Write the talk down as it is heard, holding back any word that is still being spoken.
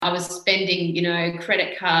I was spending,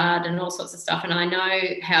 credit card and all sorts of stuff. And I know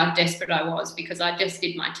how desperate I was because I just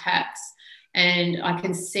did my tax. And I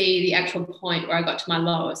can see the actual point where I got to my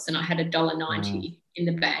lowest and I had $1.90 in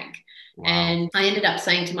the bank. Wow. And I ended up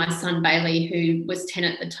saying to my son, Bailey, who was 10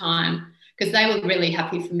 at the time, because they were really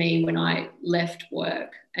happy for me when I left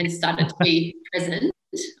work and started to be present,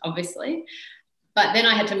 obviously. But then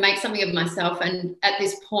I had to make something of myself. And at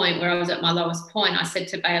this point where I was at my lowest point, I said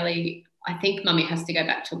to Bailey, I think Mummy has to go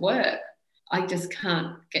back to work. I just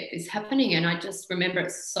can't get this happening. And I just remember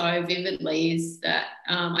it so vividly is that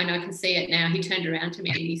I know I can see it now. He turned around to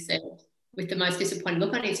me and he said, with the most disappointed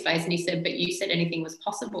look on his face, and he said, but you said anything was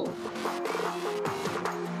possible.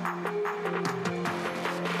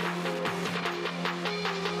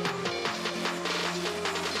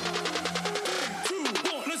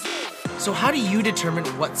 So how do you determine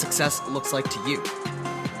what success looks like to you?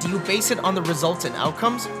 Do you base it on the results and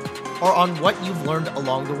outcomes, or on what you've learned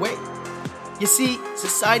along the way? You see,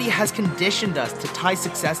 society has conditioned us to tie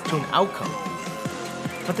success to an outcome.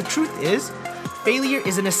 But the truth is, failure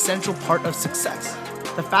is an essential part of success.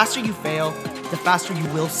 The faster you fail, the faster you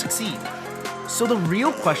will succeed. So the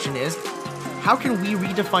real question is, how can we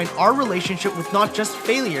redefine our relationship with not just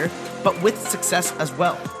failure, but with success as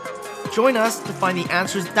well? Join us to find the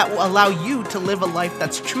answers that will allow you to live a life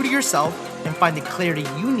that's true to yourself and find the clarity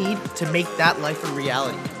you need to make that life a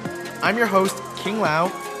reality. I'm your host, King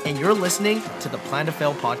Lau, and you're listening to the Plan to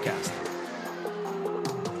Fail podcast.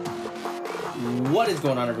 What is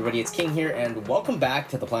going on, everybody? It's King here, and welcome back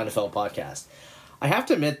to the Plan to Fail podcast. I have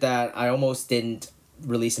to admit that I almost didn't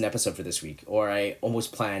release an episode for this week, or I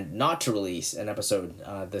almost planned not to release an episode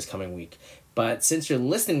this coming week. But since you're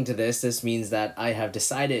listening to this means that I have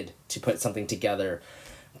decided to put something together.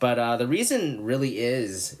 But the reason really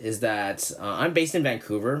is that I'm based in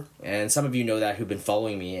Vancouver, and some of you know that who've been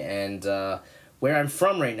following me. And where I'm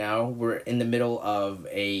from right now, we're in the middle of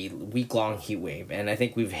a week-long heat wave, and I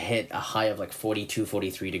think we've hit a high of like 42,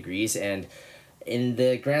 43 degrees. And in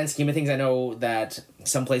the grand scheme of things, I know that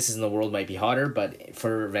some places in the world might be hotter, but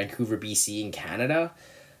for Vancouver, BC, and Canada,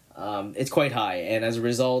 it's quite high. And as a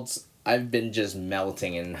result, I've been just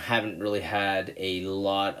melting and haven't really had a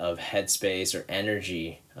lot of headspace or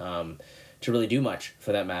energy to really do much,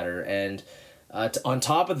 for that matter. And on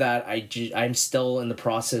top of that, I'm still in the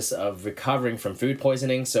process of recovering from food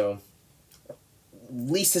poisoning, so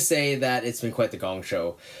least to say that it's been quite the gong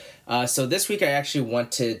show. So this week I actually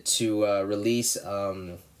wanted to release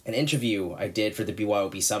an interview I did for the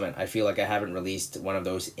BYOB Summit. I feel like I haven't released one of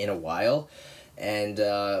those in a while, and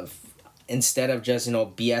instead of just,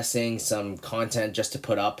 BSing some content just to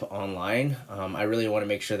put up online, I really want to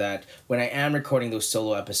make sure that when I am recording those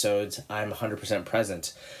solo episodes, I'm 100%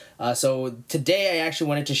 present. So today I actually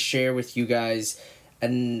wanted to share with you guys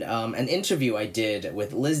an interview I did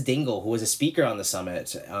with Liz Dingle, who was a speaker on the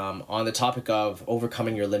summit, on the topic of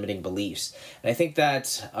overcoming your limiting beliefs. And I think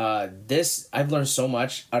that I've learned so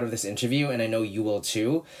much out of this interview, and I know you will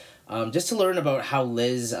too. Just to learn about how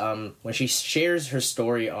Liz, when she shares her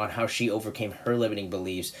story on how she overcame her limiting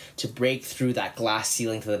beliefs to break through that glass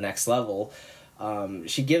ceiling to the next level,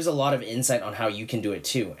 she gives a lot of insight on how you can do it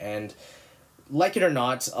too. And like it or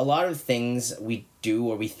not, a lot of things we do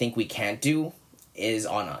or we think we can't do is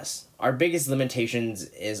on us. Our biggest limitations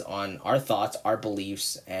is on our thoughts, our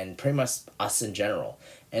beliefs, and pretty much us in general.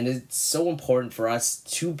 And it's so important for us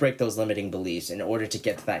to break those limiting beliefs in order to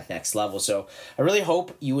get to that next level. So I really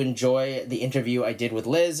hope you enjoy the interview I did with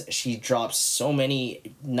Liz. She drops so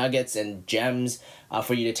many nuggets and gems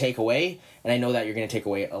for you to take away. And I know that you're going to take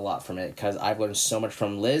away a lot from it because I've learned so much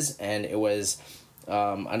from Liz, and it was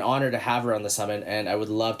an honor to have her on the summit. And I would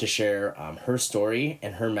love to share her story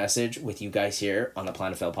and her message with you guys here on the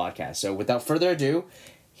Plan to Fail podcast. So without further ado,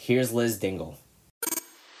 here's Liz Dingle.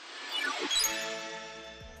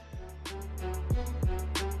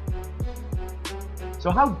 So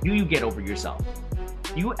how do you get over yourself?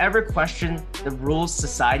 Do you ever question the rules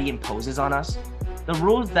society imposes on us? The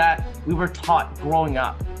rules that we were taught growing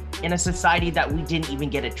up in a society that we didn't even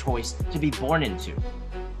get a choice to be born into.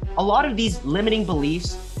 A lot of these limiting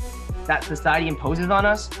beliefs that society imposes on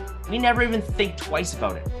us, we never even think twice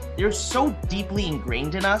about it. They're so deeply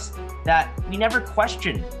ingrained in us that we never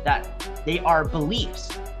question that they are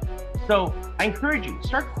beliefs. So I encourage you,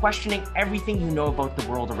 start questioning everything you know about the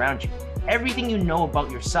world around you. Everything you know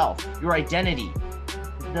about yourself, your identity,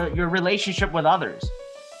 your relationship with others.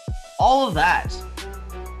 All of that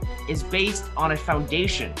is based on a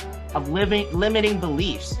foundation of limiting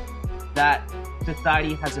beliefs that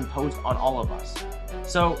society has imposed on all of us.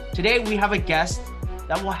 So today we have a guest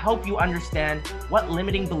that will help you understand what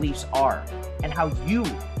limiting beliefs are and how you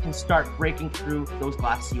can start breaking through those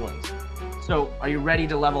glass ceilings. So are you ready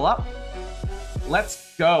to level up?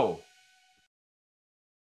 Let's go.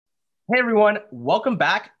 Hey everyone, welcome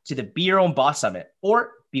back to the Be Your Own Boss Summit,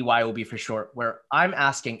 or BYOB for short, where I'm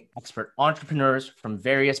asking expert entrepreneurs from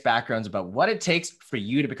various backgrounds about what it takes for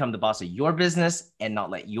you to become the boss of your business and not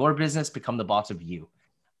let your business become the boss of you.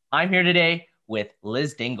 I'm here today with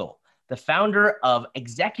Liz Dingle, the founder of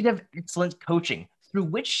Executive Excellence Coaching, through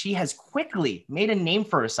which she has quickly made a name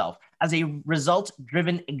for herself as a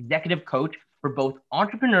results-driven executive coach for both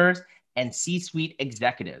entrepreneurs and C-suite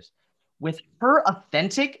executives. With her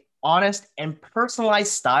authentic, honest, and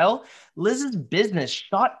personalized style, Liz's business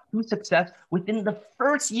shot to success within the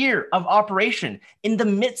first year of operation in the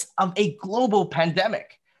midst of a global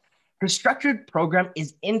pandemic. Her structured program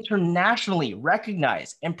is internationally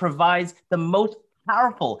recognized and provides the most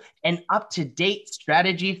powerful and up-to-date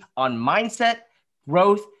strategies on mindset,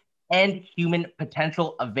 growth, and human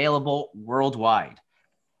potential available worldwide.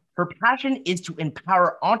 Her passion is to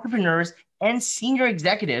empower entrepreneurs and senior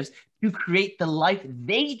executives to create the life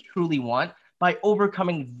they truly want by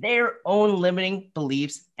overcoming their own limiting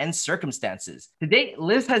beliefs and circumstances. To date,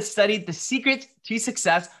 Liz has studied the secrets to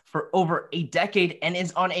success for over a decade and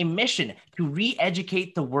is on a mission to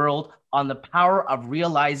re-educate the world on the power of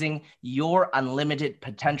realizing your unlimited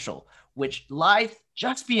potential, which lies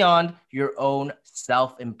just beyond your own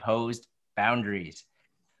self-imposed boundaries.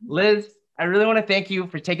 Liz, I really want to thank you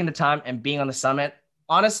for taking the time and being on the summit.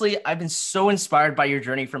 Honestly, I've been so inspired by your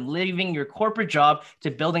journey from leaving your corporate job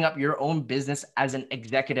to building up your own business as an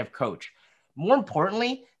executive coach. More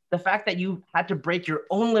importantly, the fact that you had to break your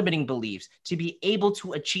own limiting beliefs to be able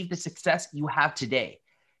to achieve the success you have today.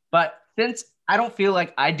 But since I don't feel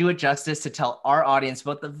like I do it justice to tell our audience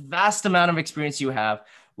about the vast amount of experience you have,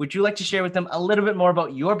 would you like to share with them a little bit more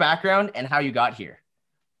about your background and how you got here?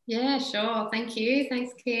 Yeah, sure. Thank you.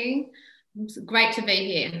 Thanks, King. It's great to be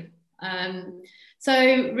here. So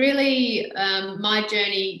really, my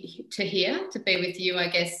journey to here, to be with you, I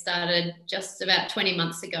guess, started just about 20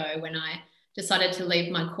 months ago when I decided to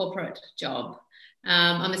leave my corporate job.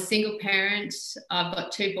 I'm a single parent. I've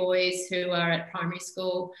got two boys who are at primary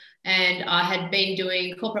school, and I had been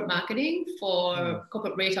doing corporate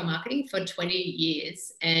retail marketing for 20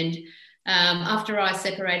 years. And after I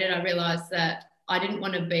separated, I realized that I didn't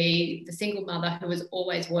want to be the single mother who was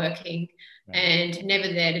always working and never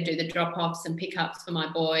there to do the drop-offs and pick-ups for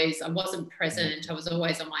my boys. I wasn't present. I was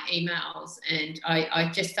always on my emails, and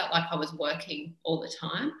I just felt like I was working all the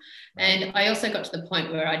time. And I also got to the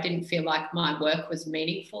point where I didn't feel like my work was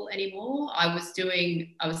meaningful anymore. I was selling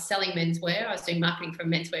menswear. I was doing marketing for a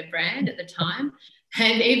menswear brand at the time.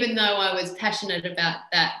 And even though I was passionate about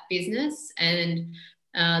that business and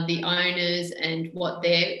the owners and what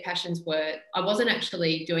their passions were, I wasn't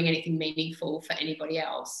actually doing anything meaningful for anybody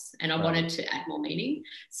else, and I wanted to add more meaning.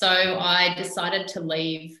 So I decided to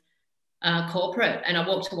leave corporate, and I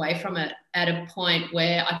walked away from it at a point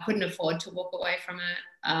where I couldn't afford to walk away from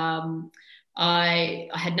it. I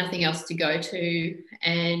had nothing else to go to,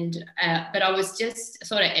 and but I was just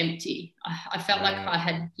sort of empty. I felt like I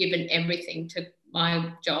had given everything to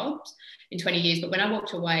my jobs in 20 years, but when I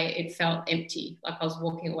walked away, it felt empty, like I was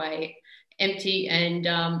walking away empty, and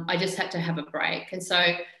I just had to have a break. And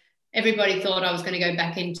so everybody thought I was going to go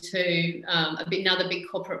back into another big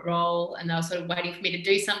corporate role, and they were sort of waiting for me to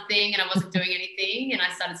do something, and I wasn't doing anything. And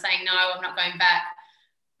I started saying, no, I'm not going back.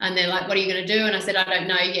 And they're like, what are you going to do? And I said, I don't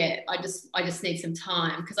know yet. I just need some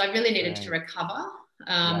time, because I really needed to recover.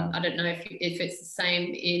 I don't know if it's the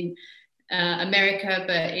same in America,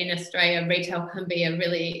 but in Australia, retail can be a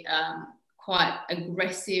really quite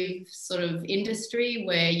aggressive sort of industry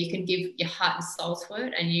where you can give your heart and soul to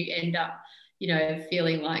it, and you end up,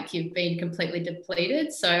 feeling like you've been completely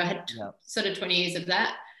depleted. So I had sort of 20 years of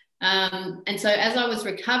that. And so as I was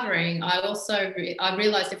recovering, I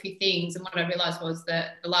realized a few things. And what I realized was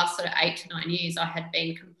that the last sort of 8 to 9 years, I had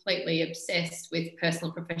been completely obsessed with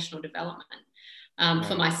personal and professional development.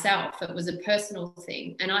 For myself, it was a personal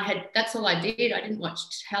thing, and that's all I did. I didn't watch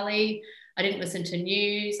telly, I didn't listen to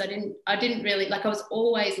news, I didn't really, like, I was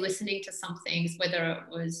always listening to some things, whether it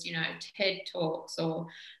was TED Talks or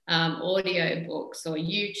audio books or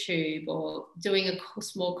YouTube, or doing a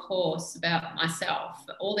small course about myself,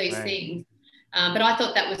 all these things. But I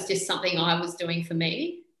thought that was just something I was doing for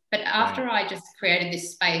me. But after I just created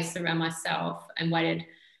this space around myself and waited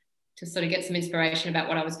to sort of get some inspiration about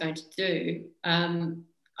what I was going to do,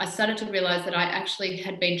 I started to realize that I actually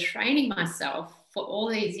had been training myself for all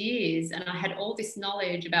these years, and I had all this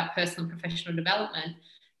knowledge about personal and professional development,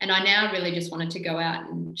 and I now really just wanted to go out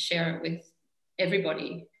and share it with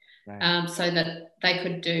everybody. Right. so that they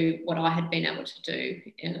could do what I had been able to do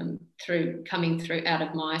through coming through out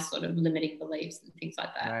of my sort of limiting beliefs and things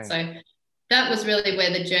like that. Right. So that was really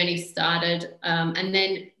where the journey started. And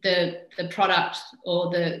then the product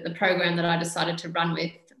or the program that I decided to run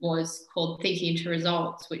with was called Thinking into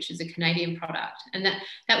Results, which is a Canadian product. And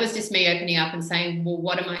that was just me opening up and saying, well,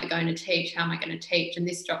 what am I going to teach? How am I going to teach? And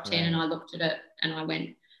this dropped in and I looked at it and I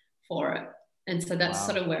went for it. And so that's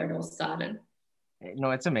sort of where it all started.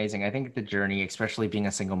 No, it's amazing. I think the journey, especially being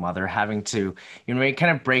a single mother, having to, kind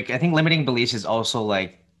of break, I think limiting beliefs is also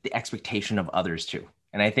like the expectation of others too.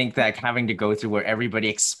 And I think that having to go through where everybody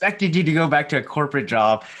expected you to go back to a corporate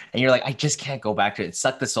job and you're like, I just can't go back to it. It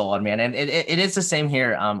sucked the soul out, man. And it is the same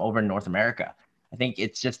here over in North America. I think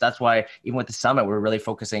it's just, that's why even with the summit, we're really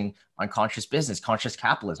focusing on conscious business, conscious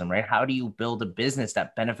capitalism, right? How do you build a business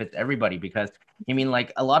that benefits everybody? Because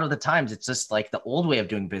like a lot of the times it's just like the old way of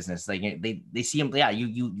doing business. Like they see them,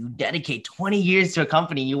 you dedicate 20 years to a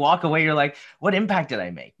company, you walk away, you're like, what impact did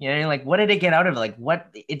I make? Like, what did I get out of it? Like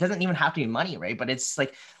it doesn't even have to be money, right? But it's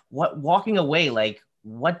like walking away, like,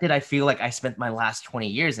 what did I feel like I spent my last 20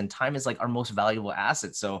 years? And time is like our most valuable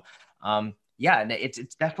asset. So, and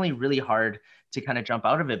it's definitely really hard to kind of jump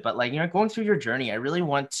out of it. But going through your journey, I really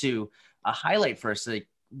want to highlight first, like,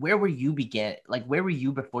 where were you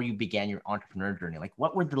before you began your entrepreneur journey? Like,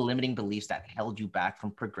 what were the limiting beliefs that held you back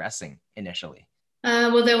from progressing initially?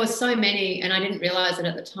 Well, there were so many, and I didn't realize it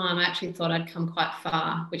at the time. I actually thought I'd come quite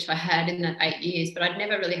far, which I had in that 8 years, but I'd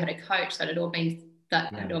never really had a coach. Had all been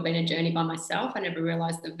a journey by myself. I never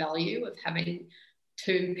realized the value of having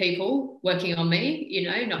two people working on me,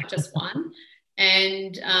 not just one.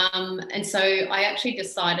 And so I actually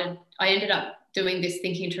decided, I ended up doing this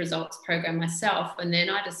Thinking into Results program myself. And then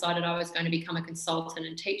I decided I was going to become a consultant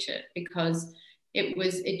and teach it, because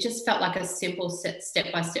it just felt like a simple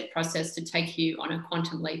step-by-step process to take you on a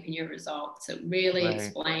quantum leap in your results. It really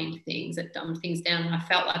explained things, it dumbed things down, and I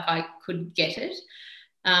felt like I could get it.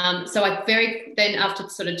 So then after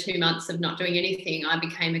sort of 2 months of not doing anything, I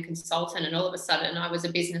became a consultant, and all of a sudden I was a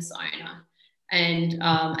business owner and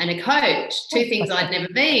a coach, two things I'd never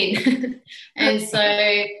been. And so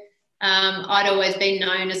I'd always been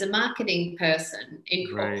known as a marketing person in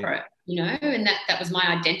corporate, and that was my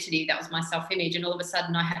identity, that was my self-image. And all of a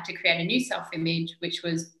sudden I had to create a new self-image, which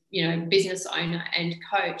was, business owner and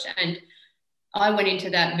coach. And I went into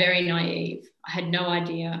that very naive. I had no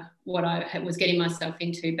idea what I was getting myself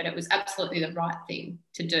into, but it was absolutely the right thing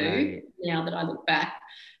to do now that I look back.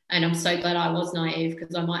 And I'm so glad I was naive,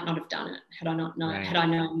 because I might not have done it had I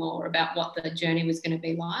known more about what the journey was going to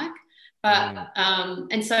be like. But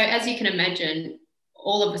and so, as you can imagine,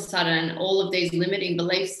 all of a sudden, all of these limiting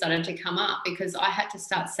beliefs started to come up, because I had to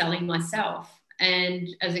start selling myself and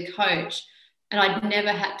as a coach. And I'd never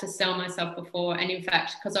had to sell myself before. And in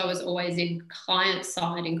fact, because I was always in client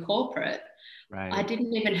side in corporate, I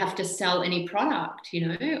didn't even have to sell any product.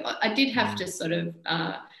 I did have to sort of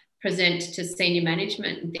present to senior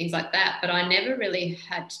management and things like that, but I never really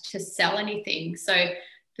had to sell anything. So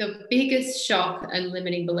the biggest shock and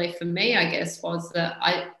limiting belief for me, I guess, was that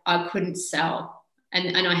I couldn't sell.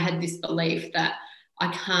 And I had this belief that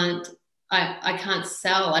I can't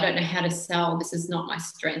sell. I don't know how to sell. This is not my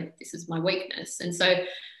strength. This is my weakness. And so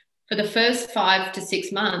for the first 5 to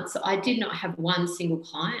 6 months, I did not have one single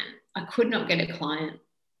client. I could not get a client.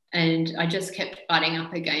 And I just kept butting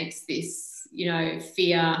up against this,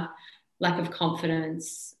 fear, lack of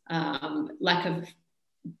confidence, lack of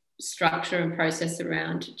structure and process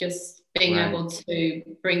around just being able to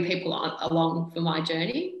bring people along for my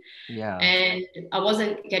journey. And I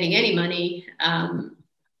wasn't getting any money. And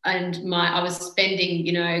I was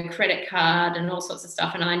spending, credit card and all sorts of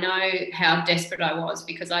stuff. And I know how desperate I was,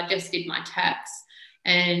 because I just did my tax,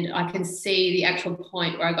 and I can see the actual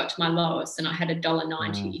point where I got to my lowest, and I had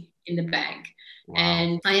 $1.90 in the bank. Wow.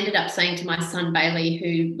 And I ended up saying to my son Bailey,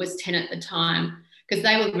 who was 10 at the time, because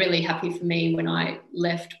they were really happy for me when I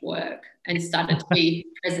left work and started to be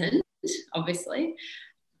present, obviously.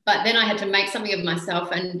 But then I had to make something of myself.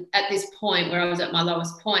 And at this point where I was at my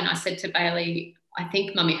lowest point, I said to Bailey, I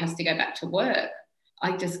think Mummy has to go back to work.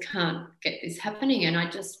 I just can't get this happening. And I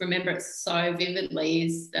just remember it so vividly,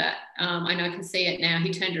 is that I know I can see it now.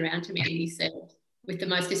 He turned around to me and he said, with the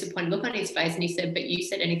most disappointed look on his face, and he said, but you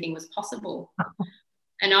said anything was possible.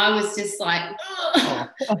 And I was just like,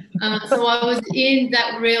 so I was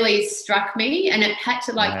that really struck me, and it had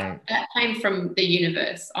to that came from the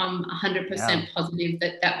universe. I'm 100% positive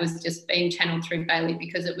that was just being channeled through Bailey,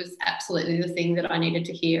 because it was absolutely the thing that I needed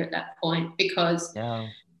to hear at that point. Because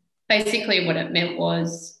basically what it meant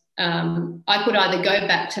was I could either go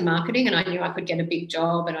back to marketing, and I knew I could get a big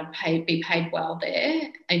job and be paid well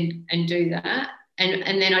there and do that.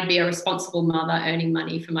 And then I'd be a responsible mother earning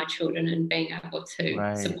money for my children and being able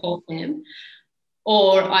to support them.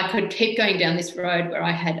 Or I could keep going down this road where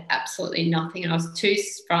I had absolutely nothing, and I was too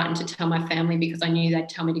frightened to tell my family because I knew they'd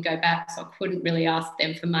tell me to go back, so I couldn't really ask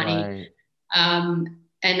them for money.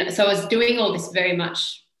 And so I was doing all this very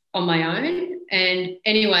much on my own. And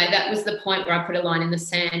anyway, that was the point where I put a line in the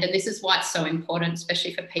sand. And this is why it's so important,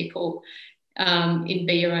 especially for people in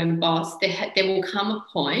Be Your Own Boss. There will come a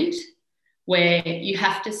point where you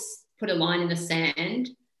have to put a line in the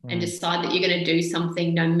sand and decide that you're going to do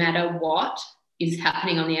something no matter what is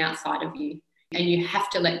happening on the outside of you. And you have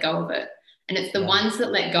to let go of it. And it's the ones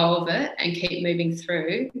that let go of it and keep moving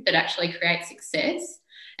through that actually create success.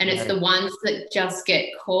 And it's the ones that just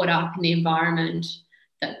get caught up in the environment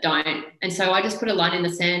that don't. And so I just put a line in the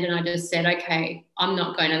sand and I just said, okay, I'm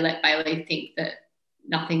not going to let Bailey think that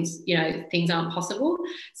things aren't possible.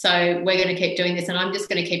 So we're going to keep doing this, and I'm just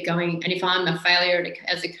going to keep going. And if I'm a failure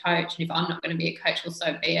as a coach, and if I'm not going to be a coach, well,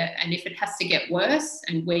 so be it. And if it has to get worse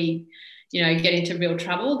and we, get into real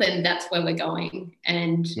trouble, then that's where we're going.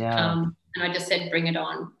 And I just said, bring it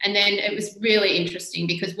on. And then it was really interesting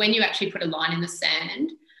because when you actually put a line in the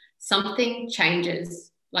sand, something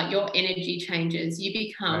changes, like your energy changes. You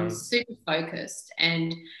become super focused,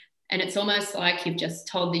 and it's almost like you've just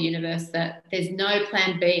told the universe that there's no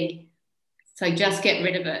plan B. So just get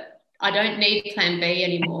rid of it. I don't need plan B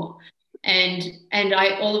anymore. And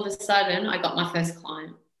I all of a sudden I got my first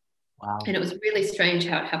client. Wow. And it was really strange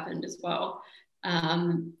how it happened as well.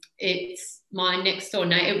 It's my next door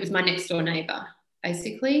neighbor. It was my next door neighbor,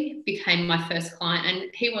 basically, became my first client. And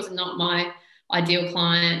he was not my ideal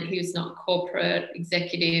client. He was not corporate,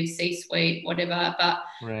 executive, C-suite, whatever. But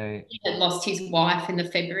he had lost his wife in the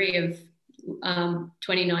February of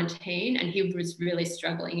 2019, and he was really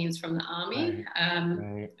struggling. He was from the army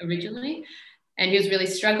originally. And he was really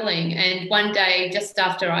struggling. And one day, just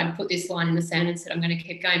after I'd put this line in the sand and said, I'm going to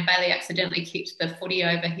keep going, Bailey accidentally kicked the footy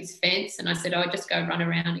over his fence. And I said, oh, just go run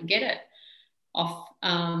around and get it off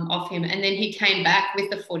him. And then he came back with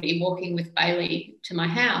the footy, walking with Bailey to my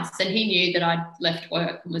house. And he knew that I'd left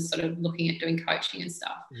work and was sort of looking at doing coaching and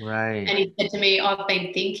stuff. Right. And he said to me, I've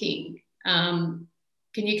been thinking, can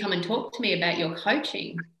you come and talk to me about your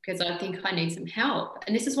coaching? Because I think I need some help.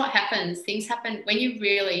 And this is what happens. Things happen when you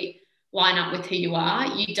really line up with who you are.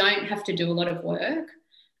 You don't have to do a lot of work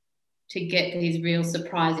to get these real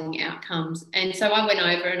surprising outcomes. And so I went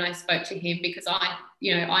over and I spoke to him because I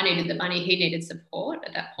needed the money, he needed support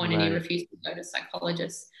at that point, and he refused to go to a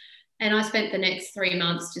psychologist. And I spent the next 3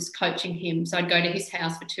 months just coaching him. So I'd go to his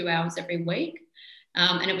house for 2 hours every week.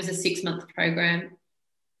 And it was a 6-month program.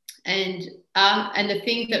 And the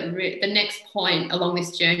thing that the next point along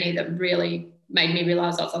this journey that really made me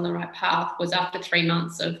realize I was on the right path was after 3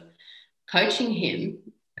 months of coaching him,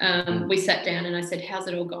 we sat down and I said, how's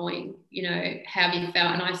it all going? How have you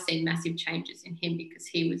felt? And I've seen massive changes in him because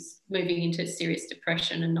he was moving into serious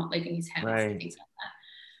depression and not leaving his house and things like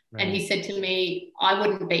that. And he said to me, I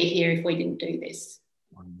wouldn't be here if we didn't do this.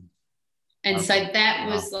 And so that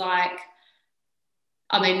was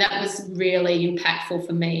that was really impactful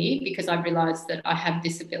for me because I realized that I have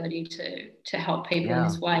this ability to help people in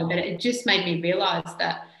this way. But it just made me realize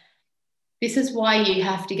that this is why you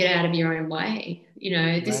have to get out of your own way.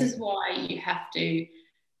 This is why you have to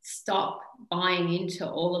stop buying into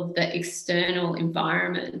all of the external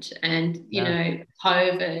environment and,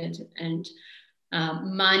 COVID and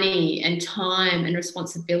money and time and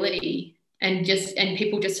responsibility and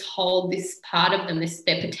people just hold this part of them,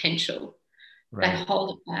 their potential. They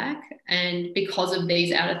hold it back, and because of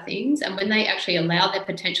these outer things, and when they actually allow their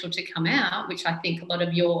potential to come out, which I think a lot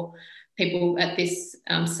of your people at this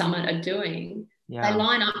summit are doing, they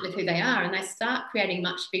line up with who they are and they start creating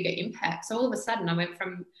much bigger impacts. So all of a sudden I went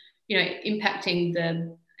from,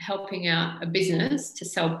 impacting helping out a business to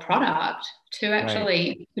sell product to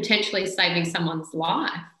actually potentially saving someone's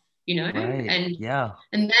life,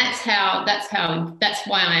 and that's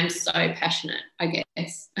why I am so passionate, I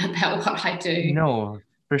guess, about what I do. No,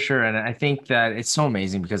 for sure. And I think that it's so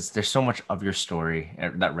amazing because there's so much of your story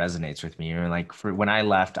that resonates with me. When I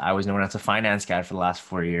left, I was known as a finance guy for the last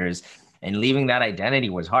 4 years, and leaving that identity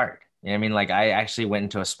was hard. I actually went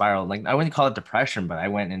into a spiral. I wouldn't call it depression, but I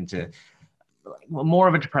went into more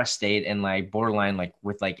of a depressed state and borderline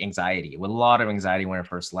with anxiety, with a lot of anxiety when I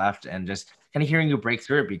first left, and just kind of hearing you break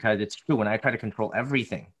through it, because it's true. When I try to control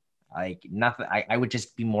everything, nothing, I would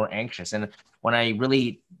just be more anxious. And when I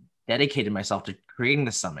really dedicated myself to creating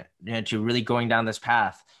the summit, to really going down this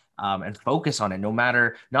path, and focus on it, no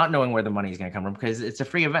matter not knowing where the money is going to come from, because it's a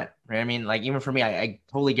free event, right? I mean, like even for me, I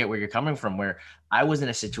totally get where you're coming from, where I was in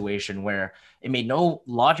a situation where it made no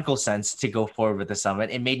logical sense to go forward with the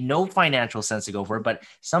summit. It made no financial sense to go for it, but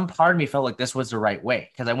some part of me felt like this was the right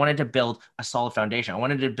way because I wanted to build a solid foundation. I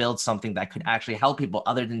wanted to build something that could actually help people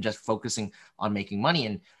other than just focusing on making money.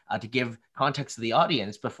 And to give context to the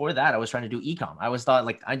audience, before that, I was trying to do e-com. I was thought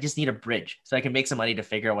like, I just need a bridge so I can make some money to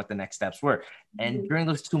figure out what the next steps were. And during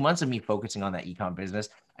those 2 months of me focusing on that e-com business,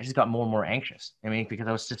 I just got more and more anxious. I mean, because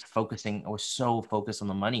I was just focusing, I was so focused on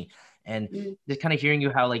the money. And just kind of hearing you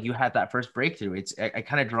how like you had that first breakthrough, I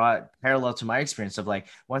kind of draw it parallel to my experience of like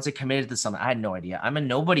once I committed to the summit, I had no idea. I'm a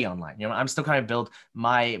nobody online. You know, I'm still kind of build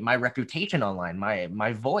my reputation online,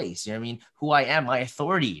 my voice. You know what I mean? Who I am, my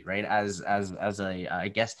authority, right? As a I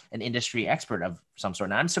guess an industry expert of some sort.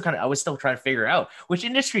 And I was still trying to figure out which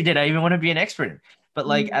industry did I even want to be an expert in. But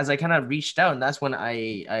like as I kind of reached out, and that's when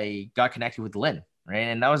I got connected with Lynn. Right.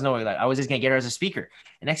 And that was no way, like I was just gonna get her as a speaker.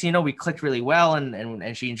 And next thing you know, we clicked really well.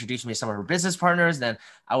 And she introduced me to some of her business partners. Then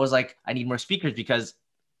I was like, I need more speakers because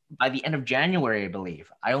by the end of January, I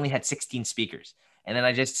believe, I only had 16 speakers. And then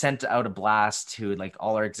I just sent out a blast to like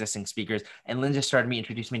all our existing speakers. And Lynn just started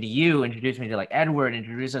introduced me to you, introduced me to like Edward,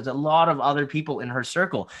 introduced us to a lot of other people in her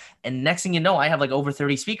circle. And next thing you know, I have like over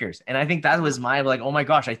 30 speakers. And I think that was my like, oh my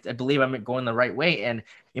gosh, I believe I'm going the right way. And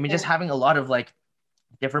I mean, just having a lot of like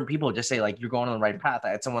different people just say like you're going on the right path. I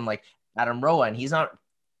had someone like Adam Roa, and he's not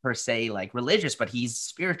per se like religious, but he's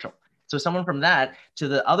spiritual. So someone from that to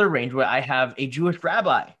the other range where I have a Jewish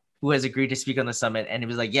rabbi who has agreed to speak on the summit, and it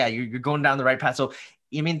was like, yeah, you're going down the right path. So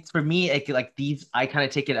I mean, for me, like these, I kind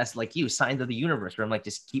of take it as like signs of the universe, where I'm like,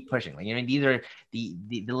 just keep pushing. Like, I mean, these are the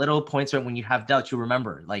little points where when you have doubts, you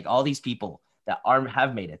remember like all these people that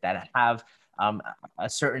have made it, that have a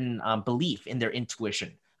certain belief in their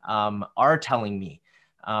intuition are telling me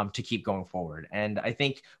to keep going forward. And I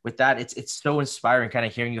think with that, it's so inspiring kind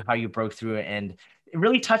of hearing how you broke through it, and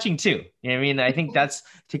really touching too. You know what I mean? I think that's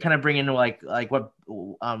to kind of bring in like what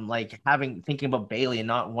thinking about Bailey and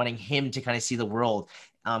not wanting him to kind of see the world,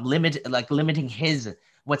 limiting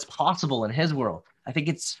what's possible in his world. I think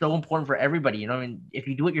it's so important for everybody. You know, I mean, if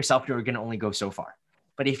you do it yourself, you're going to only go so far.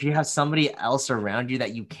 But if you have somebody else around you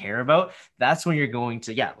that you care about, that's when you're going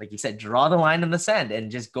to, like you said, draw the line in the sand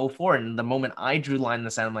and just go forward. And the moment I drew the line in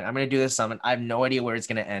the sand, I'm like, I'm going to do this summit. I have no idea where it's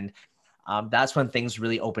going to end. That's when things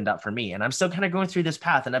really opened up for me. And I'm still kind of going through this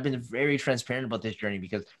path. And I've been very transparent about this journey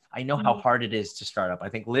because I know how hard it is to start up. I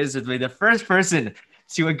think Liz would be the first person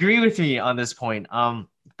to agree with me on this point.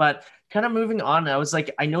 But kind of moving on, I was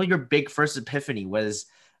like, I know your big first epiphany was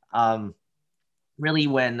really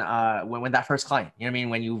when that first client, you know what I mean?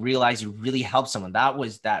 When you realize you really helped someone, that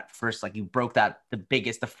was that first, like you broke the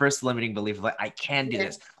first limiting belief of like, I can do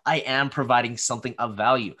this. I am providing something of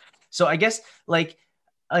value. So I guess like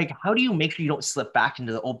how do you make sure you don't slip back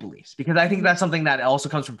into the old beliefs? Because I think that's something that also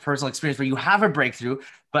comes from personal experience where you have a breakthrough.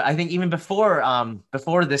 But I think even before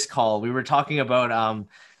this call, we were talking about,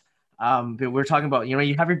 you know,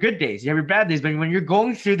 you have your good days, you have your bad days, but when you're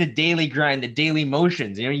going through the daily grind, the daily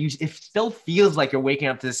motions, you know, it still feels like you're waking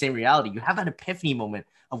up to the same reality. You have that epiphany moment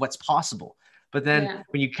of what's possible. But then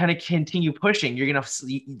when you kind of continue pushing, you're going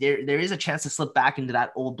to, there is a chance to slip back into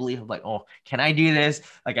that old belief of like, oh, can I do this?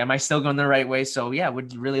 Like, am I still going the right way? So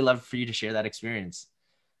would really love for you to share that experience.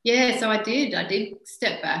 Yeah. So I did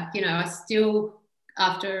step back, you know, I still,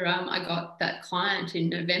 after I got that client in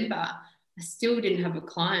November, I still didn't have a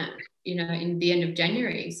client, you know, in the end of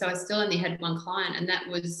January. So I still only had one client, and I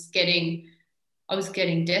was getting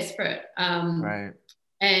desperate. Right.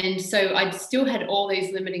 And so I still had all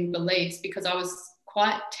these limiting beliefs because I was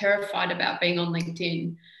quite terrified about being on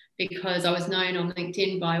LinkedIn, because I was known on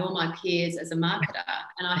LinkedIn by all my peers as a marketer.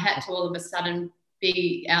 And I had to all of a sudden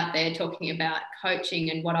be out there talking about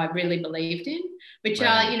coaching and what I really believed in, which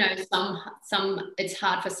are, you know, some it's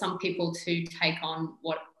hard for some people to take on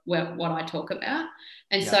what I talk about.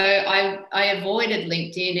 And so I avoided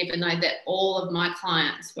LinkedIn, even though that all of my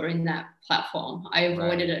clients were in that platform. I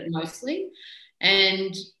avoided it mostly.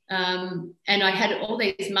 And I had all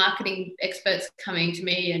these marketing experts coming to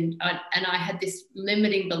me, and I had this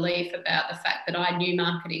limiting belief about the fact that I knew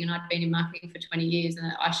marketing, and I'd been in marketing for 20 years and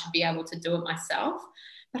that I should be able to do it myself.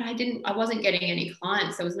 But I wasn't getting any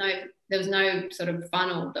clients. There was no sort of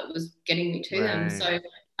funnel that was getting me to them. So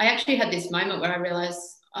I actually had this moment where I realized,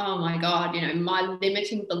 oh my God, you know, my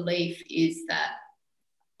limiting belief is that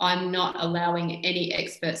I'm not allowing any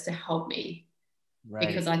experts to help me.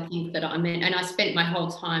 Because I think that and I spent my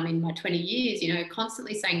whole time in my 20 years, you know,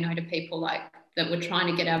 constantly saying no to people like that were trying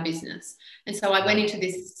to get our business. And so I went into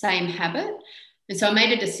this same habit. And so I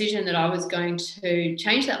made a decision that I was going to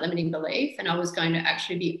change that limiting belief, and I was going to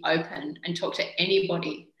actually be open and talk to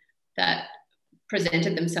anybody that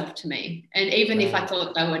presented themselves to me. And even if I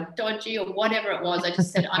thought they were dodgy or whatever it was, I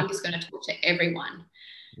just said, I'm just going to talk to everyone.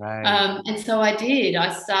 And so I did.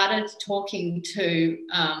 I started talking to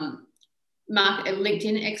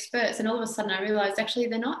LinkedIn experts, and all of a sudden I realized actually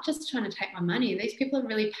they're not just trying to take my money. These people are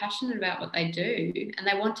really passionate about what they do, and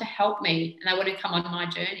they want to help me, and they want to come on my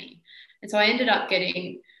journey. And so I ended up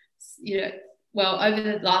getting, over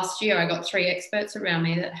the last year, I got 3 experts around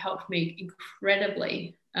me that helped me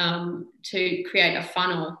incredibly to create a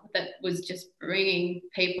funnel that was just bringing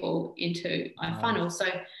people into my funnel. So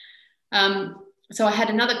I had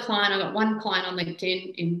another client. I got 1 client on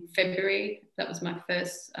LinkedIn in February. That was my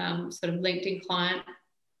first sort of LinkedIn client.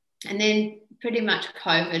 And then pretty much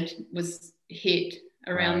COVID was hit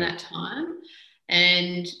around that time.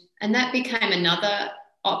 And that became another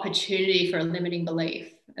opportunity for a limiting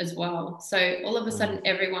belief as well. So all of a sudden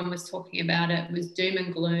everyone was talking about it. It was doom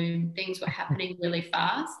and gloom. Things were happening really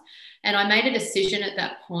fast. And I made a decision at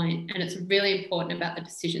that point, and it's really important about the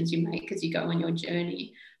decisions you make as you go on your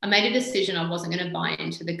journey. I made a decision I wasn't going to buy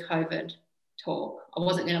into the COVID talk. I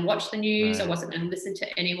wasn't going to watch the news. I wasn't going to listen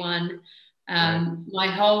to anyone. My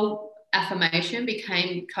whole affirmation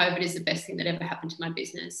became COVID is the best thing that ever happened to my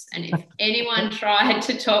business. And if anyone tried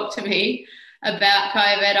to talk to me about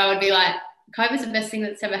COVID, I would be like, COVID's the best thing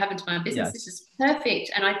that's ever happened to my business. This is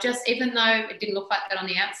perfect. And I just, even though it didn't look like that on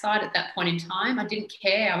the outside at that point in time, I didn't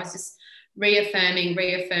care. I was just reaffirming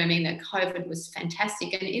that COVID was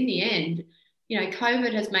fantastic. And in the end,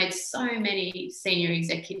 COVID has made so many senior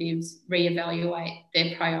executives reevaluate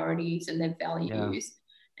their priorities and their values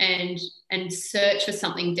and search for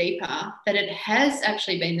something deeper, that it has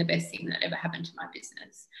actually been the best thing that ever happened to my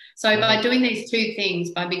business. So by doing these 2 things,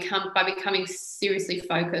 by becoming seriously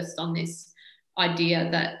focused on this idea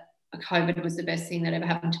that COVID was the best thing that ever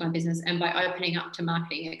happened to my business, and by opening up to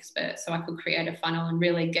marketing experts so I could create a funnel and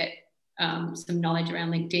really get some knowledge around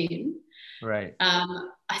LinkedIn,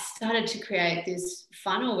 I started to create this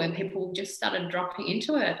funnel where people just started dropping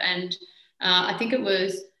into it. And I think it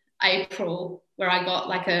was April where I got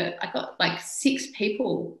like 6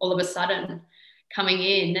 people all of a sudden coming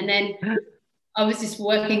in. And then I was just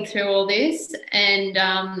working through all this, and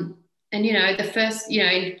the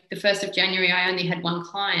 1st of January, I only had 1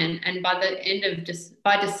 client. And by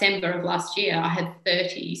December of last year, I had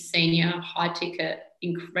 30 senior high ticket,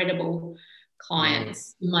 incredible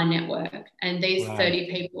clients in my network. And these 30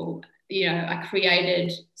 people, I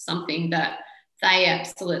created something that they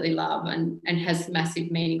absolutely love and has massive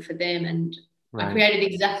meaning for them. And I created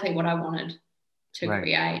exactly what I wanted to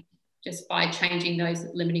create just by changing those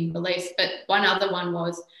limiting beliefs. But one other one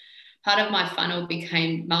was part of my funnel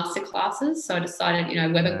became masterclasses. So I decided,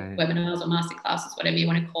 webinars or masterclasses, whatever you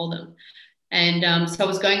want to call them. And so I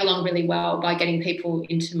was going along really well by getting people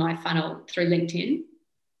into my funnel through LinkedIn.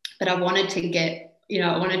 But I wanted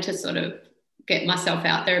to sort of get myself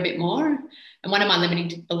out there a bit more. And one of my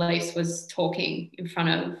limiting beliefs was talking in front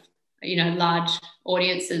of, large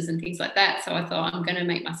audiences and things like that. So I thought, I'm going to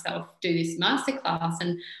make myself do this masterclass.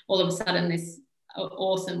 And all of a sudden, this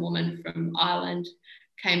awesome woman from Ireland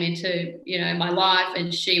came into, my life,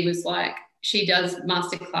 and she was like, she does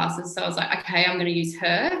masterclasses. So I was like, okay, I'm going to use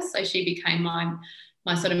her. So she became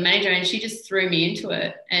my sort of manager, and she just threw me into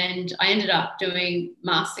it. And I ended up doing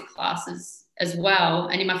masterclasses as well.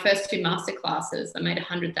 And in my first 2 masterclasses, I made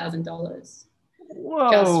 $100,000.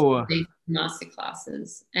 Whoa. Just for these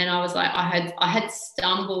masterclasses. And I was like, I had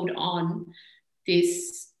stumbled on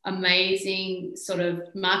this amazing sort of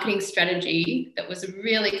marketing strategy that was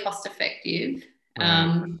really cost effective.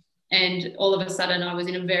 And all of a sudden I was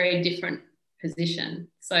in a very different position.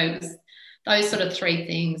 So it was those sort of 3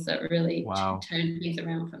 things that really turned things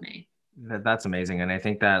around for me. That's amazing. And I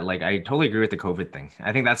think that I totally agree with the COVID thing.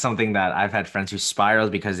 I think that's something that I've had friends who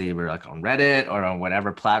spiraled because they were on Reddit or on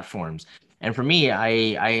whatever platforms. And for me,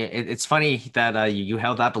 it's funny that you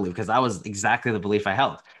held that belief, because that was exactly the belief I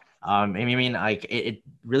held. It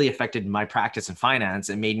really affected my practice in finance.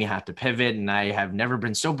 It made me have to pivot, and I have never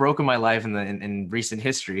been so broke in my life in recent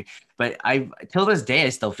history. But till this day, I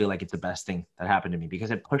still feel like it's the best thing that happened to me, because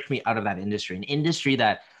it pushed me out of that industry, an industry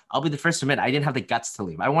that I'll be the first to admit I didn't have the guts to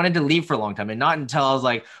leave. I wanted to leave for a long time, and not until I was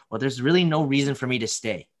like, well, there's really no reason for me to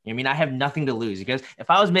stay. I have nothing to lose, because if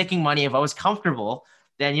I was making money, if I was comfortable,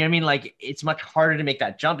 then it's much harder to make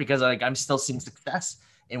that jump, because I'm still seeing success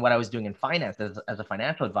in what I was doing in finance as a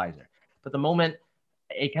financial advisor. But the moment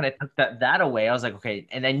it kind of took that away, I was like, okay.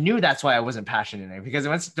 And I knew that's why I wasn't passionate in it, because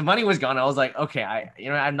once the money was gone, I was like, okay, I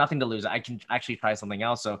have nothing to lose. I can actually try something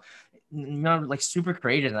else. So like super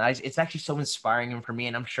creative. And it's actually so inspiring for me,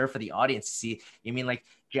 and I'm sure for the audience to see. You mean like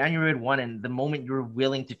January 1 and the moment you're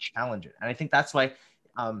willing to challenge it. And I think that's why,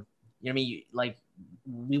 like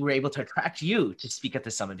we were able to attract you to speak at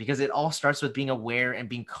the summit, because it all starts with being aware and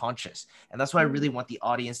being conscious. And that's what I really want the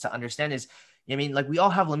audience to understand is, like we all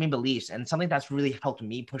have limiting beliefs, and something that's really helped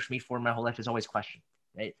me push me forward my whole life is always question,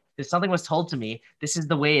 right? If something was told to me, this is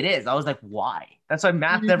the way it is, I was like, why? That's why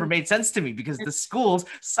math never made sense to me, because the schools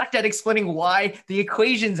sucked at explaining why the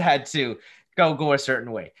equations had to go a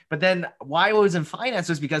certain way. But then why I was in finance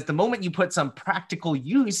was because the moment you put some practical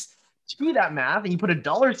use to that math and you put a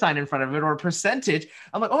dollar sign in front of it or a percentage,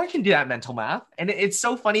 I'm like, oh, I can do that mental math. And it's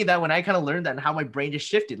so funny that when I kind of learned that and how my brain just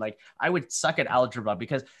shifted, like I would suck at algebra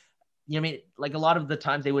because, like a lot of the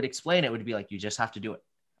times they would explain it would be like, you just have to do it.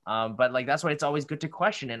 But like, that's why it's always good to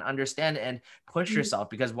question and understand and push yourself,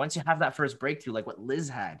 because once you have that first breakthrough, like what Liz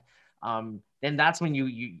had, then that's when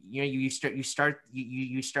you start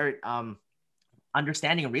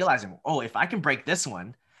understanding and realizing, oh, if I can break this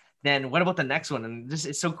one, then what about the next one? And this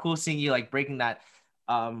is so cool seeing you like breaking that,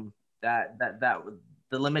 the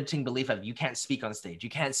limiting belief of you can't speak on stage, you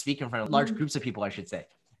can't speak in front of large groups of people, I should say.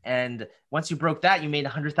 And once you broke that, you made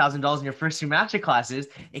 $100,000 in your first 2 master classes.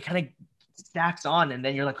 It kind of stacks on, and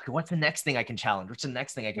then you're like, okay, what's the next thing I can challenge? What's the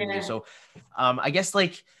next thing I can do? So, I guess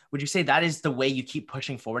like, would you say that is the way you keep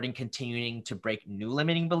pushing forward and continuing to break new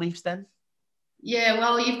limiting beliefs then? Yeah,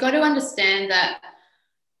 well, you've got to understand that.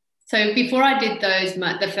 So before I did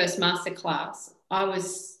the first masterclass, I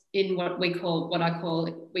was in what we call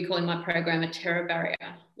in my program a terror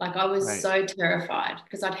barrier. Like I was so terrified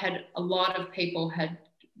because I'd had a lot of people had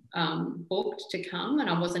booked to come, and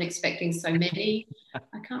I wasn't expecting so many.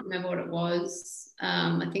 I can't remember what it was.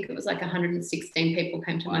 I think it was like 116 people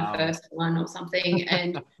came to my first one or something,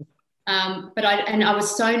 and but I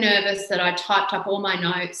was so nervous that I typed up all my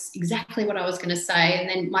notes, exactly what I was going to say. And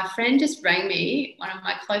then my friend just rang me, one of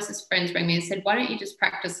my closest friends rang me and said, why don't you just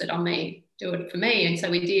practice it on me, do it for me? And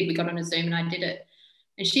so we did, we got on a Zoom and I did it.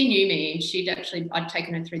 And she knew me, and I'd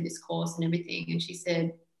taken her through this course and everything. And she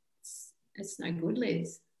said, it's no good,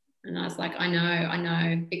 Liz. And I was like, I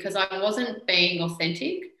know, because I wasn't being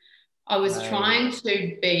authentic. I was trying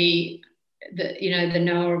to be the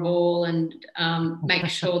know-it-all and make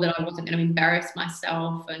sure that I wasn't going to embarrass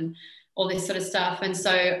myself and all this sort of stuff. And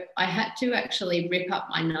so I had to actually rip up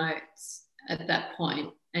my notes at that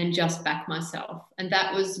point and just back myself. And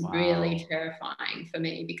that was really terrifying for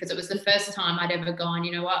me, because it was the first time I'd ever gone,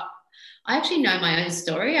 you know what, I actually know my own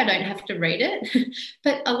story. I don't have to read it.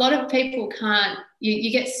 But a lot of people can't,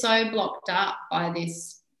 you get so blocked up by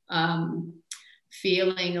this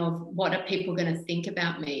feeling of what are people going to think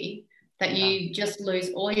about me, that you just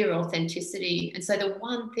lose all your authenticity. And so the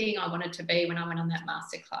one thing I wanted to be when I went on that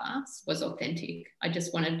masterclass was authentic. I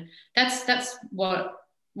just wanted, that's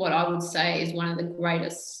what I would say is one of the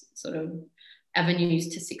greatest sort of avenues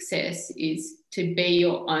to success, is to be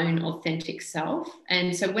your own authentic self.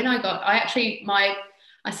 And so when I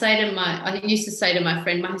used to say to my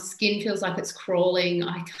friend, my skin feels like it's crawling,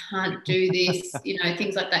 I can't do this,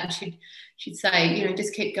 things like that. And she'd say,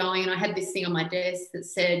 just keep going. And I had this thing on my desk that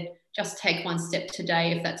said, just take one step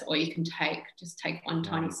today. If that's all you can take, just take one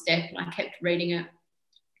tiny step. And I kept reading it.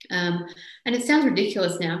 And it sounds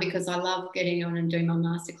ridiculous now because I love getting on and doing my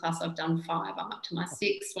masterclass. I've done 5. I'm up to my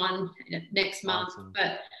 6th one next month.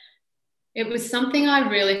 But it was something I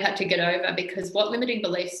really had to get over, because what limiting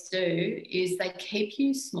beliefs do is they keep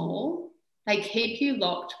you small. They keep you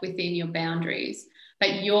locked within your boundaries,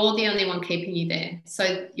 but you're the only one keeping you there.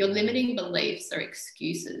 So your limiting beliefs are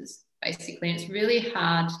excuses, basically. And it's really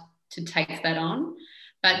hard to take that on.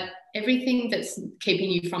 But everything that's keeping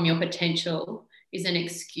you from your potential is an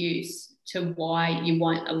excuse to why you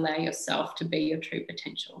won't allow yourself to be your true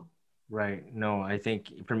potential. Right. No, I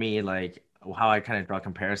think for me, like how I kind of draw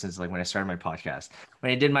comparisons, like when I started my podcast,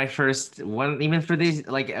 when I did my first one, even for these,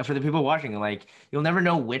 like for the people watching, like you'll never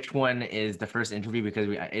know which one is the first interview,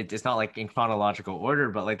 because it's not like in chronological order,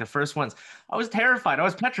 but like the first ones, I was terrified. I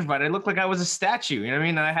was petrified. I looked like I was a statue, you know what I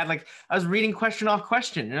mean? And I was reading question off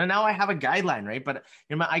question, now I have a guideline, right? But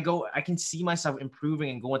I can see myself improving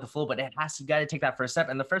and going with the flow, but you got to take that first step.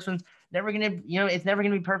 And the first one's never going to, it's never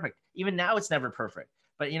going to be perfect. Even now it's never perfect.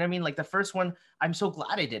 But you know what I mean? Like the first one, I'm so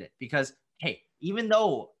glad I did it, because hey, even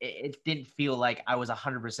though it didn't feel like I was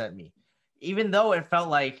 100% me, even though it felt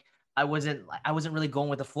like I wasn't really going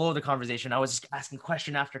with the flow of the conversation, I was just asking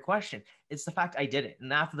question after question, it's the fact I did it.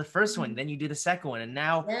 And after the first one, then you do the second one. And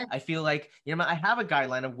now I feel like, I have a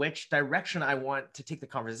guideline of which direction I want to take the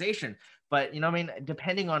conversation. But,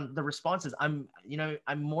 depending on the responses, I'm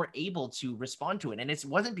more able to respond to it. And it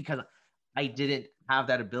wasn't because I didn't have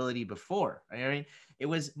that ability before. You know what I mean? It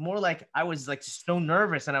was more like I was like so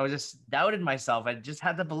nervous and I was just doubted myself. I just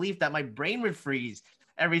had the belief that my brain would freeze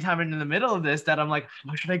every time I'm in the middle of this, that I'm like,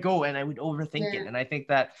 how should I go? And I would overthink it. And I think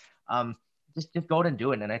that just go out and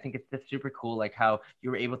do it. And I think it's just super cool, like how you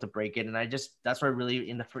were able to break it. And that's why I really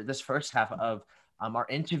in this first half of our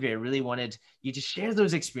interview, I really wanted you to share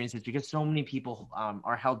those experiences, because so many people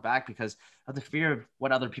are held back because of the fear of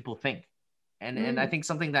what other people think. And I think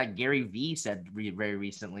something that Gary Vee said very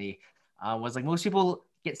recently was like, most people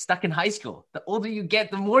get stuck in high school. The older you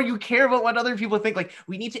get, the more you care about what other people think. Like,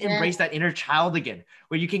 we need to embrace that inner child again,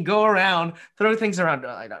 where you can go around, throw things around.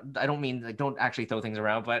 I don't mean like, don't actually throw things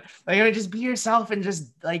around, but like, you know, just be yourself and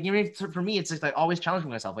just like, you know, for me, it's just like always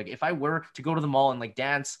challenging myself. Like, if I were to go to the mall and like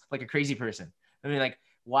dance like a crazy person, I mean, like,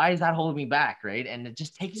 why is that holding me back? Right. And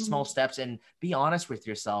just take small steps and be honest with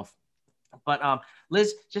yourself. But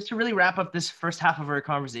Liz, just to really wrap up this first half of our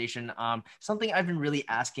conversation, something I've been really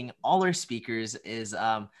asking all our speakers is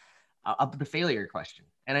the failure question.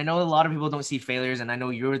 And I know a lot of people don't see failures, and I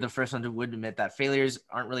know you're the first one to would admit that failures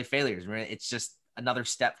aren't really failures, right? It's just another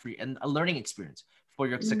step for you and a learning experience for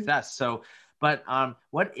your success. So, but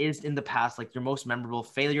what is in the past like your most memorable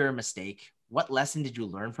failure or mistake? What lesson did you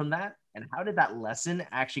learn from that? And how did that lesson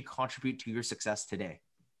actually contribute to your success today?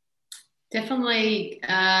 Definitely,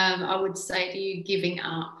 I would say to you, giving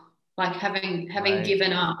up, like having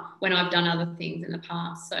given up when I've done other things in the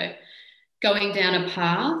past. So going down a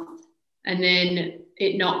path and then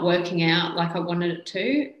it not working out like I wanted it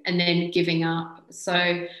to, and then giving up. So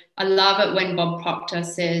I love it when Bob Proctor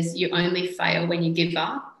says you only fail when you give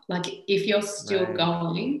up. Like, if you're still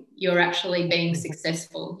going, you're actually being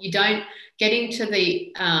successful. You don't getting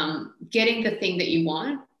the thing that you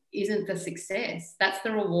want isn't the success. That's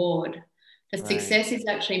the reward. The success is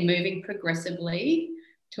actually moving progressively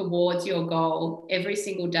towards your goal every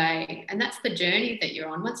single day. And that's the journey that you're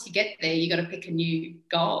on. Once you get there, you got to pick a new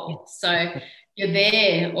goal. So you're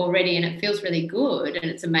there already and it feels really good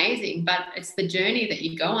and it's amazing, but it's the journey that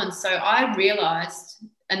you go on. So I realized,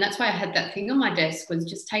 and that's why I had that thing on my desk, was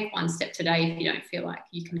just take one step today if you don't feel like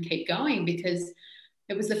you can keep going, because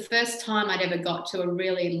it was the first time I'd ever got to a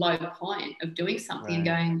really low point of doing something and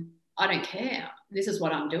going, I don't care. This is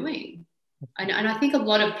what I'm doing. And I think a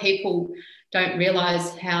lot of people don't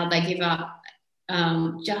realize how they give up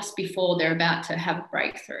just before they're about to have a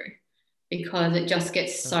breakthrough, because it just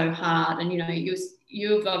gets so hard. And, you know,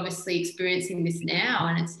 you've obviously experiencing this now,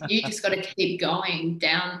 and you just got to keep going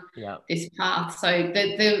down this path. So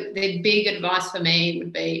the big advice for me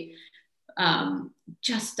would be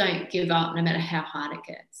just don't give up no matter how hard it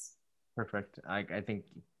gets. Perfect. I think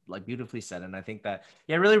like beautifully said. And I think that,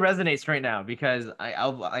 it really resonates right now, because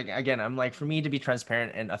I'm like, for me to be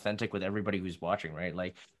transparent and authentic with everybody who's watching, right?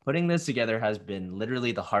 Like, putting this together has been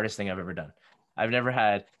literally the hardest thing I've ever done. I've never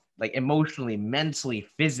had, like, emotionally, mentally,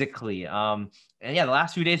 physically. And the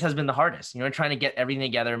last few days has been the hardest, you know, trying to get everything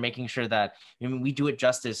together, making sure that, I mean, we do it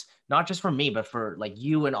justice, not just for me, but for like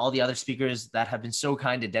you and all the other speakers that have been so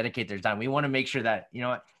kind to dedicate their time. We want to make sure that, you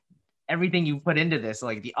know, everything you put into this,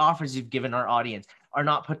 like the offers you've given our audience, are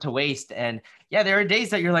not put to waste. And there are days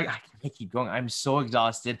that you're like, I can't keep going. I'm so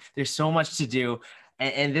exhausted. There's so much to do.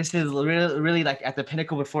 And this is really like at the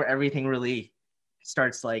pinnacle before everything really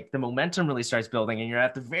starts, like the momentum really starts building, and you're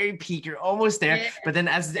at the very peak, you're almost there. But then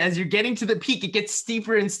as you're getting to the peak, it gets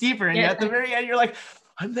steeper and steeper. And you're at the very end, you're like,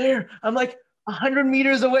 I'm there. I'm like 100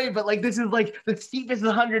 meters away, but like, this is like the steepest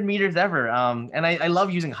 100 meters ever. And I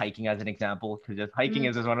love using hiking as an example, because just hiking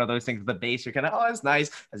is just one of those things. The base, you're kind of, it's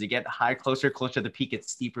nice. As you get closer to the peak,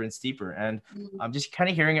 it's steeper and steeper. And just kind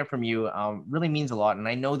of hearing it from you really means a lot. And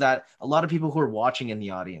I know that a lot of people who are watching in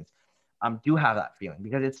the audience do have that feeling,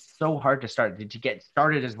 because it's so hard to start. To get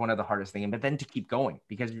started is one of the hardest things, but then to keep going,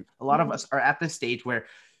 because a lot of us are at this stage where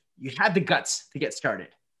you had the guts to get started.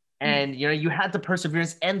 And, you know, you had the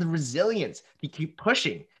perseverance and the resilience to keep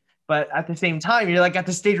pushing. But at the same time, you're like at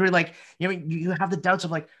the stage where, like, you know, you have the doubts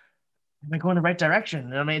of like, am I going the right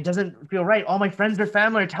direction? I mean, it doesn't feel right. All my friends or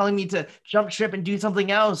family are telling me to jump ship and do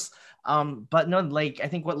something else. But no, like, I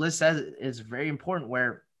think what Liz says is very important,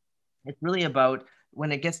 where it's really about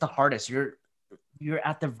when it gets the hardest, you're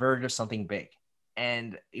at the verge of something big.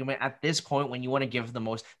 And you know, at this point, when you want to give the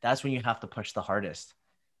most, that's when you have to push the hardest.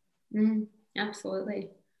 Absolutely.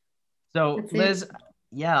 So Liz,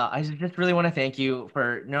 I just really want to thank you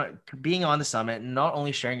for being on the summit, and not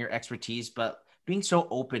only sharing your expertise, but being so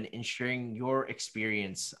open and sharing your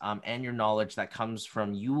experience and your knowledge that comes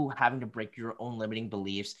from you having to break your own limiting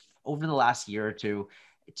beliefs over the last year or two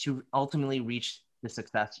to ultimately reach the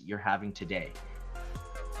success you're having today.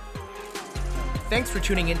 Thanks for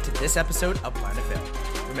tuning in to this episode of Plan to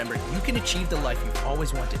Fail. Remember, you can achieve the life you've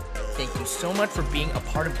always wanted. Thank you so much for being a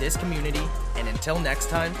part of this community, and until next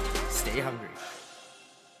time, stay hungry.